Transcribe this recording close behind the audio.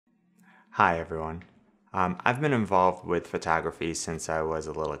Hi everyone. I've been involved with photography since I was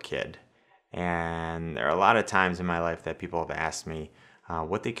a little kid, and there are a lot of times in my life that people have asked me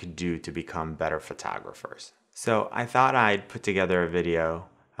what they could do to become better photographers. So I thought I'd put together a video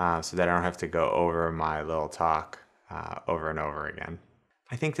so that I don't have to go over my little talk over and over again.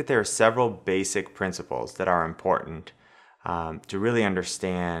 I think that there are several basic principles that are important to really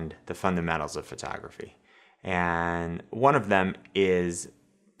understand the fundamentals of photography, and one of them is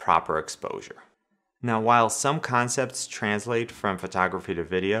proper exposure. Now, while some concepts translate from photography to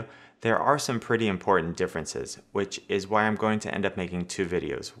video, there are some pretty important differences, which is why I'm going to end up making two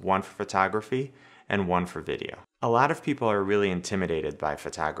videos, one for photography and one for video. A lot of people are really intimidated by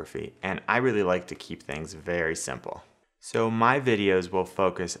photography, and I really like to keep things very simple. So my videos will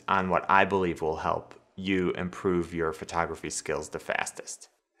focus on what I believe will help you improve your photography skills the fastest.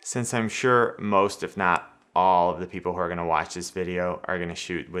 Since I'm sure most, if not all of the people who are going to watch this video are going to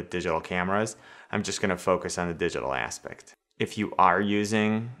shoot with digital cameras, I'm just going to focus on the digital aspect. If you are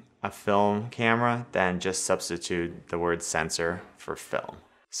using a film camera, then just substitute the word sensor for film.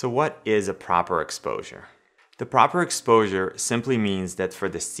 So what is a proper exposure? The proper exposure simply means that for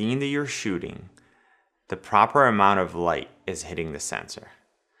the scene that you're shooting, the proper amount of light is hitting the sensor.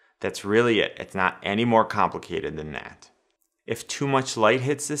 That's really it. It's not any more complicated than that. If too much light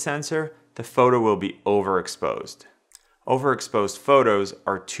hits the sensor, the photo will be overexposed. Overexposed photos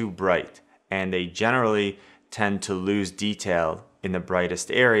are too bright, and they generally tend to lose detail in the brightest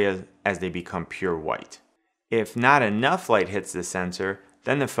areas as they become pure white. If not enough light hits the sensor,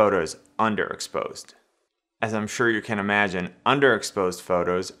 then the photo is underexposed. As I'm sure you can imagine, underexposed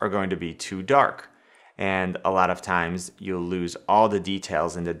photos are going to be too dark, and a lot of times you'll lose all the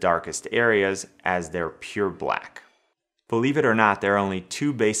details in the darkest areas as they're pure black. Believe it or not, there are only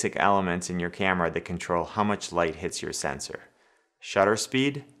two basic elements in your camera that control how much light hits your sensor: shutter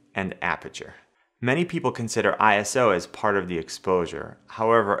speed and aperture. Many people consider ISO as part of the exposure.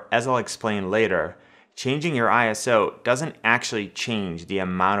 However, as I'll explain later, changing your ISO doesn't actually change the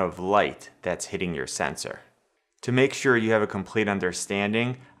amount of light that's hitting your sensor. To make sure you have a complete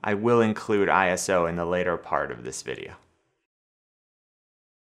understanding, I will include ISO in the later part of this video.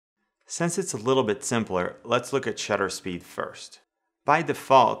 Since it's a little bit simpler, let's look at shutter speed first. By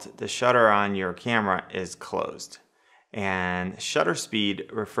default, the shutter on your camera is closed, and shutter speed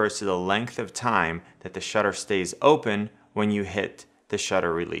refers to the length of time that the shutter stays open when you hit the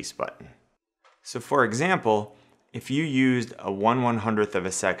shutter release button. So for example, if you used a 1/100th of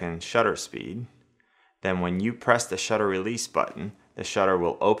a second shutter speed, then when you press the shutter release button, the shutter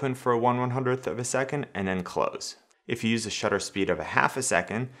will open for a 1/100th of a second and then close. If you use a shutter speed of a half a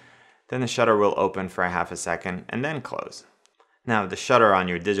second, then the shutter will open for a half a second and then close. Now, the shutter on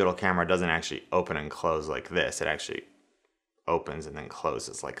your digital camera doesn't actually open and close like this. It actually opens and then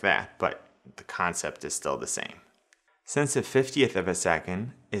closes like that, but the concept is still the same. Since a 50th of a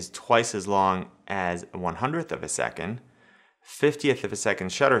second is twice as long as a 100th of a second, 50th of a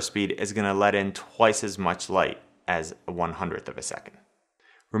second shutter speed is going to let in twice as much light as a 100th of a second.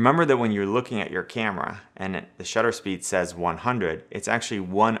 Remember that when you're looking at your camera and the shutter speed says 100, it's actually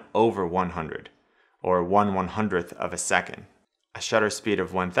 1/100, or 1/100th of a second. A shutter speed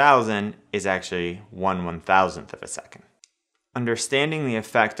of 1000 is actually 1/1000th of a second. Understanding the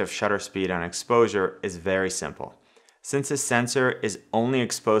effect of shutter speed on exposure is very simple. Since a sensor is only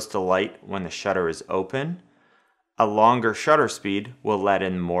exposed to light when the shutter is open, a longer shutter speed will let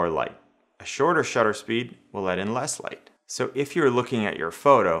in more light. A shorter shutter speed will let in less light. So if you're looking at your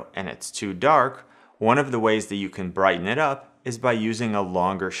photo and it's too dark, one of the ways that you can brighten it up is by using a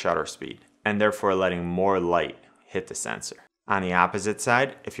longer shutter speed, and therefore letting more light hit the sensor. On the opposite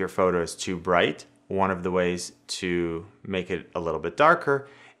side, if your photo is too bright, one of the ways to make it a little bit darker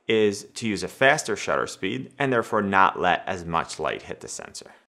is to use a faster shutter speed and therefore not let as much light hit the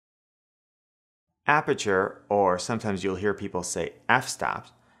sensor. Aperture, or sometimes you'll hear people say f-stop,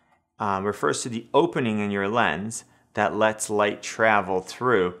 refers to the opening in your lens that lets light travel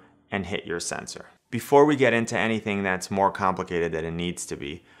through and hit your sensor. Before we get into anything that's more complicated than it needs to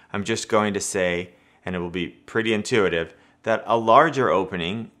be, I'm just going to say, and it will be pretty intuitive, that a larger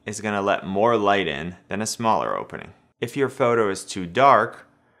opening is going to let more light in than a smaller opening. If your photo is too dark,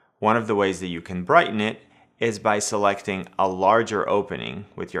 one of the ways that you can brighten it is by selecting a larger opening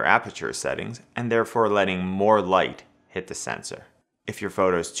with your aperture settings and therefore letting more light hit the sensor. If your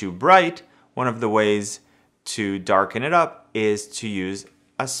photo is too bright, one of the ways to darken it up is to use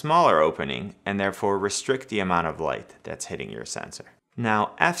a smaller opening and therefore restrict the amount of light that's hitting your sensor.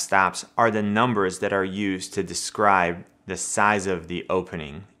 Now, f-stops are the numbers that are used to describe the size of the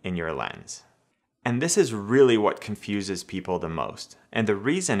opening in your lens. And this is really what confuses people the most. And the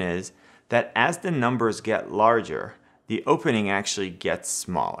reason is that as the numbers get larger, the opening actually gets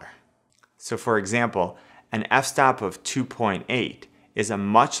smaller. So for example, an f-stop of 2.8 is a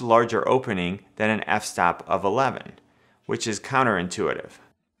much larger opening than an f-stop of 11, which is counterintuitive.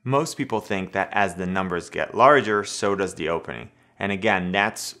 Most people think that as the numbers get larger, so does the opening. And again,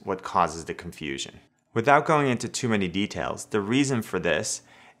 that's what causes the confusion. Without going into too many details, the reason for this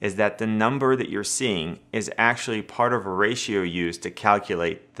is that the number that you're seeing is actually part of a ratio used to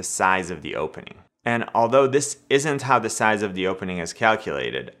calculate the size of the opening. And although this isn't how the size of the opening is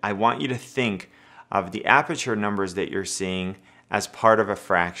calculated, I want you to think of the aperture numbers that you're seeing as part of a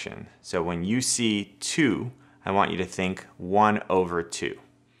fraction. So when you see 2, I want you to think 1 over 2.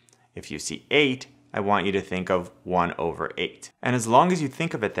 If you see 8, I want you to think of 1 over 8. And as long as you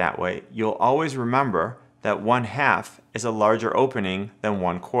think of it that way, you'll always remember that 1/2 is a larger opening than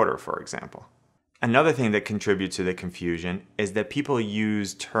 1/4, for example. Another thing that contributes to the confusion is that people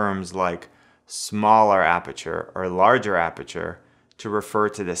use terms like smaller aperture or larger aperture to refer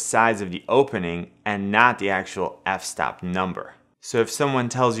to the size of the opening and not the actual f-stop number. So if someone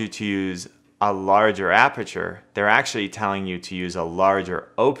tells you to use a larger aperture, they're actually telling you to use a larger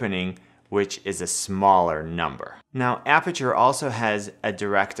opening, which is a smaller number. Now, aperture also has a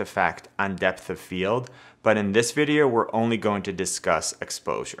direct effect on depth of field, but in this video, we're only going to discuss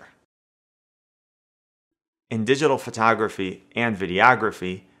exposure. In digital photography and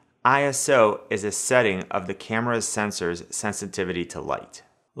videography, ISO is a setting of the camera's sensor's sensitivity to light.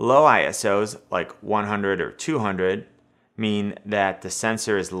 Low ISOs, like 100 or 200, mean that the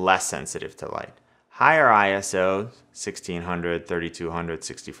sensor is less sensitive to light. Higher ISOs, 1600, 3200,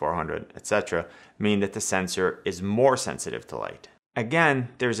 6400, etc., mean that the sensor is more sensitive to light. Again,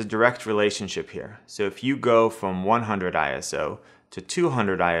 there's a direct relationship here. So if you go from 100 ISO to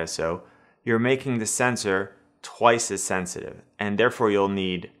 200 ISO, you're making the sensor twice as sensitive, and therefore you'll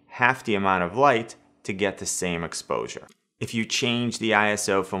need half the amount of light to get the same exposure. If you change the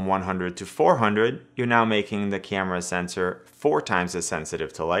ISO from 100 to 400, you're now making the camera sensor 4 times as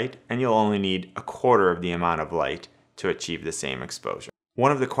sensitive to light, and you'll only need 1/4 of the amount of light to achieve the same exposure.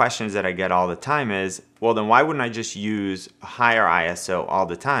 One of the questions that I get all the time is, well, then why wouldn't I just use a higher ISO all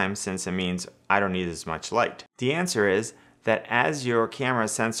the time, since it means I don't need as much light? The answer is that as your camera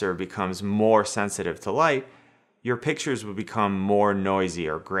sensor becomes more sensitive to light, your pictures will become more noisy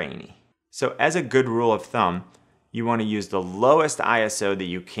or grainy. So as a good rule of thumb, you want to use the lowest ISO that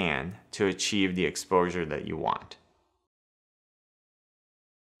you can to achieve the exposure that you want.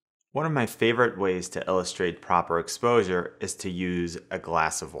 One of my favorite ways to illustrate proper exposure is to use a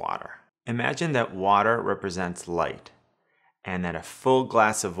glass of water. Imagine that water represents light, and that a full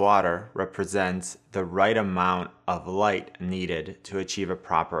glass of water represents the right amount of light needed to achieve a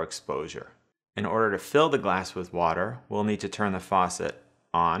proper exposure. In order to fill the glass with water, we'll need to turn the faucet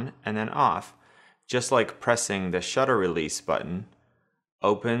on and then off, just like pressing the shutter release button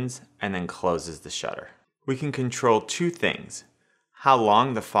opens and then closes the shutter. We can control 2 things: how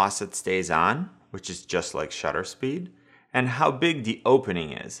long the faucet stays on, which is just like shutter speed, and how big the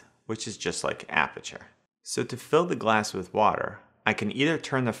opening is, which is just like aperture. So to fill the glass with water, I can either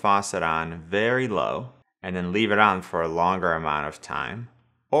turn the faucet on very low and then leave it on for a longer amount of time,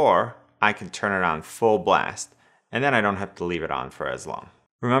 or I can turn it on full blast and then I don't have to leave it on for as long.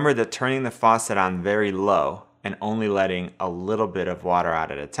 Remember that turning the faucet on very low and only letting a little bit of water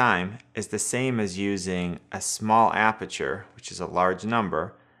out at a time is the same as using a small aperture, which is a large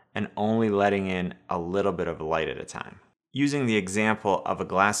number, and only letting in a little bit of light at a time. Using the example of a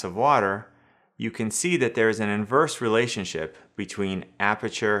glass of water, you can see that there is an inverse relationship between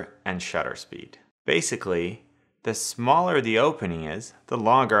aperture and shutter speed. Basically, the smaller the opening is, the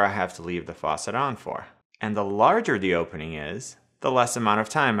longer I have to leave the faucet on for. And the larger the opening is, the less amount of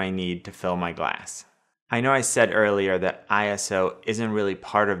time I need to fill my glass. I know I said earlier that ISO isn't really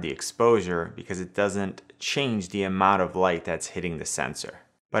part of the exposure because it doesn't change the amount of light that's hitting the sensor.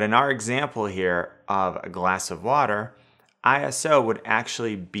 But in our example here of a glass of water, ISO would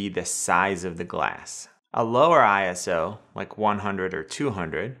actually be the size of the glass. A lower ISO, like 100 or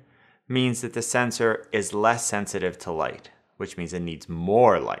 200, means that the sensor is less sensitive to light, which means it needs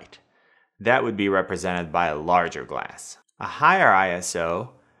more light. That would be represented by a larger glass. A higher ISO,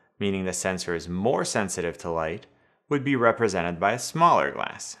 meaning the sensor is more sensitive to light, would be represented by a smaller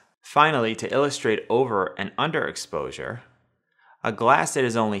glass. Finally, to illustrate over and underexposure, a glass that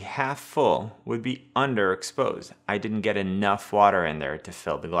is only half full would be underexposed. I didn't get enough water in there to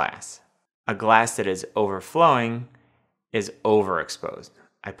fill the glass. A glass that is overflowing is overexposed.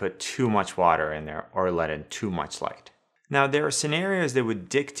 I put too much water in there or let in too much light. Now, there are scenarios that would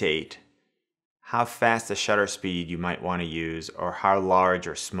dictate how fast a shutter speed you might want to use, or how large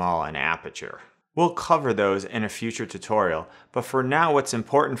or small an aperture. We'll cover those in a future tutorial, but for now what's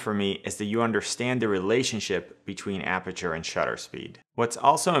important for me is that you understand the relationship between aperture and shutter speed. What's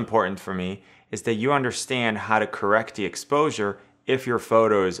also important for me is that you understand how to correct the exposure if your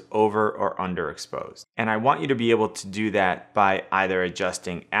photo is over or underexposed. And I want you to be able to do that by either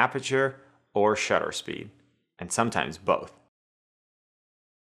adjusting aperture or shutter speed, and sometimes both.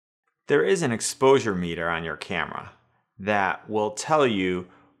 There is an exposure meter on your camera that will tell you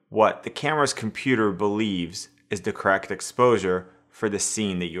what the camera's computer believes is the correct exposure for the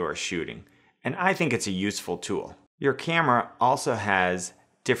scene that you are shooting. And I think it's a useful tool. Your camera also has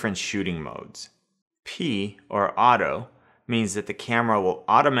different shooting modes. P, or auto, means that the camera will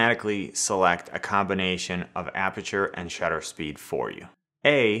automatically select a combination of aperture and shutter speed for you.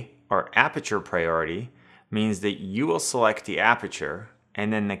 A, or aperture priority, means that you will select the aperture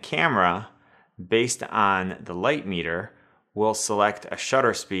and then the camera, based on the light meter, will select a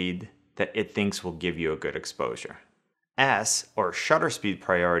shutter speed that it thinks will give you a good exposure. S, or shutter speed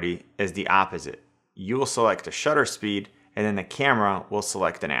priority, is the opposite. You will select a shutter speed and then the camera will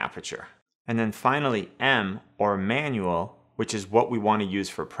select an aperture. And then finally M, or manual, which is what we want to use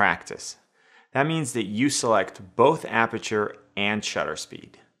for practice. That means that you select both aperture and shutter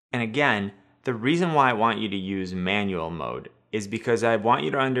speed. And again, the reason why I want you to use manual mode is because I want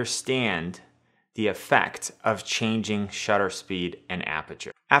you to understand the effect of changing shutter speed and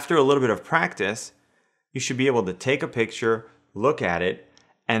aperture. After a little bit of practice, you should be able to take a picture, look at it,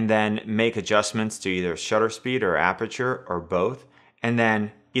 and then make adjustments to either shutter speed or aperture or both, and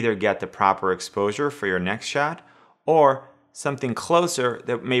then either get the proper exposure for your next shot or something closer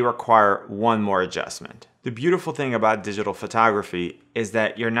that may require one more adjustment. The beautiful thing about digital photography is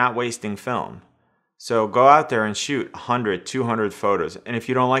that you're not wasting film. So go out there and shoot 100, 200 photos, and if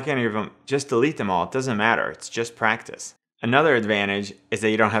you don't like any of them, just delete them all. It doesn't matter. It's just practice. Another advantage is that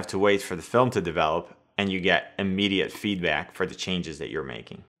you don't have to wait for the film to develop and you get immediate feedback for the changes that you're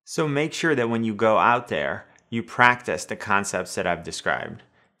making. So make sure that when you go out there, you practice the concepts that I've described.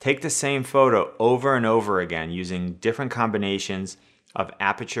 Take the same photo over and over again using different combinations of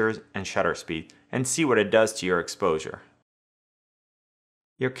apertures and shutter speed and see what it does to your exposure.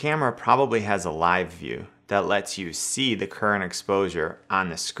 Your camera probably has a live view that lets you see the current exposure on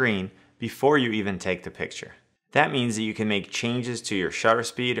the screen before you even take the picture. That means that you can make changes to your shutter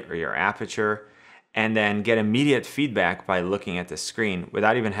speed or your aperture and then get immediate feedback by looking at the screen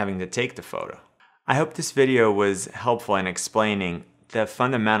without even having to take the photo. I hope this video was helpful in explaining the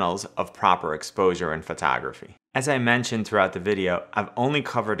fundamentals of proper exposure in photography. As I mentioned throughout the video, I've only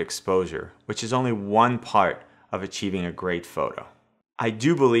covered exposure, which is only one part of achieving a great photo. I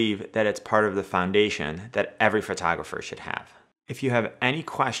do believe that it's part of the foundation that every photographer should have. If you have any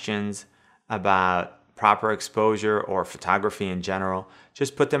questions about proper exposure or photography in general,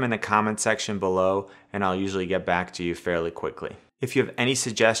 just put them in the comment section below and I'll usually get back to you fairly quickly. If you have any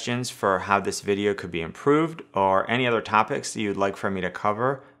suggestions for how this video could be improved or any other topics that you'd like for me to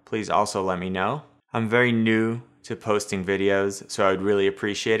cover, please also let me know. I'm very new to posting videos, so I would really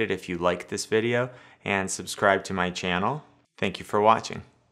appreciate it if you liked this video and subscribe to my channel. Thank you for watching.